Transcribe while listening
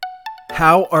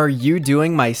How are you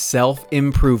doing, my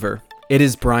self-improver? It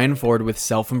is Brian Ford with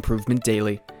Self-Improvement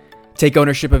Daily. Take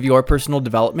ownership of your personal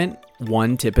development,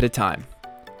 one tip at a time.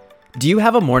 Do you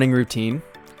have a morning routine?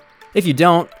 If you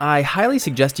don't, I highly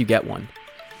suggest you get one.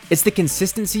 It's the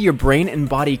consistency your brain and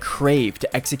body crave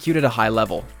to execute at a high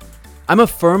level. I'm a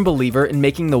firm believer in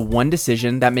making the one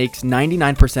decision that makes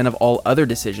 99% of all other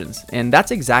decisions, and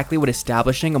that's exactly what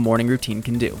establishing a morning routine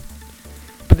can do.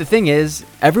 But the thing is,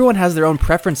 everyone has their own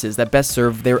preferences that best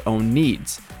serve their own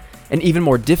needs. And even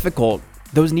more difficult,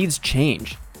 those needs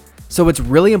change. So it's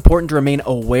really important to remain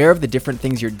aware of the different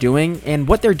things you're doing and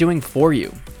what they're doing for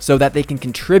you, so that they can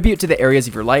contribute to the areas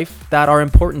of your life that are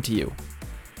important to you.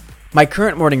 My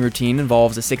current morning routine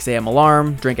involves a 6 a.m.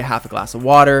 alarm, drink a half a glass of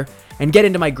water, and get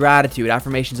into my gratitude,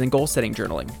 affirmations, and goal-setting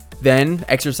journaling. Then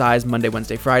exercise Monday,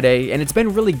 Wednesday, Friday, and it's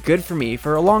been really good for me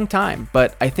for a long time,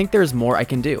 but I think there's more I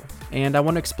can do, and I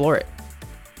want to explore it.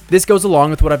 This goes along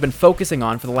with what I've been focusing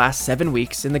on for the last 7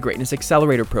 weeks in the Greatness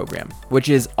Accelerator program, which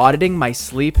is auditing my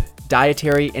sleep,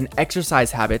 dietary, and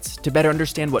exercise habits to better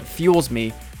understand what fuels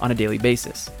me on a daily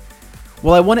basis.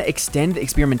 Well, I want to extend the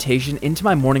experimentation into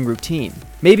my morning routine,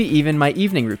 maybe even my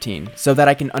evening routine, so that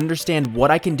I can understand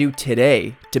what I can do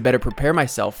today to better prepare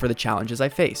myself for the challenges I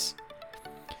face.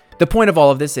 The point of all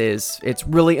of this is, it's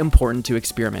really important to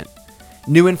experiment.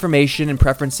 New information and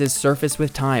preferences surface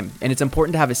with time, and it's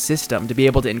important to have a system to be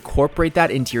able to incorporate that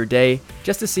into your day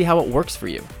just to see how it works for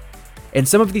you. And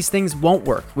some of these things won't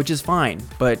work, which is fine,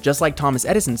 but just like Thomas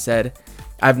Edison said,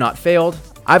 I've not failed,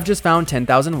 I've just found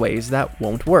 10,000 ways that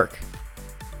won't work.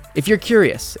 If you're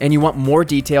curious and you want more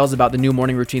details about the new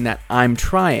morning routine that I'm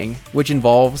trying, which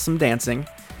involves some dancing,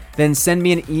 then send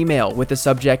me an email with the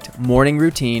subject morning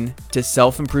routine to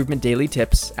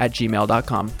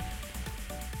selfimprovementdailytips@gmail.com.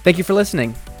 Thank you for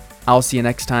listening. I'll see you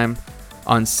next time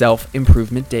on Self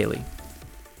Improvement Daily.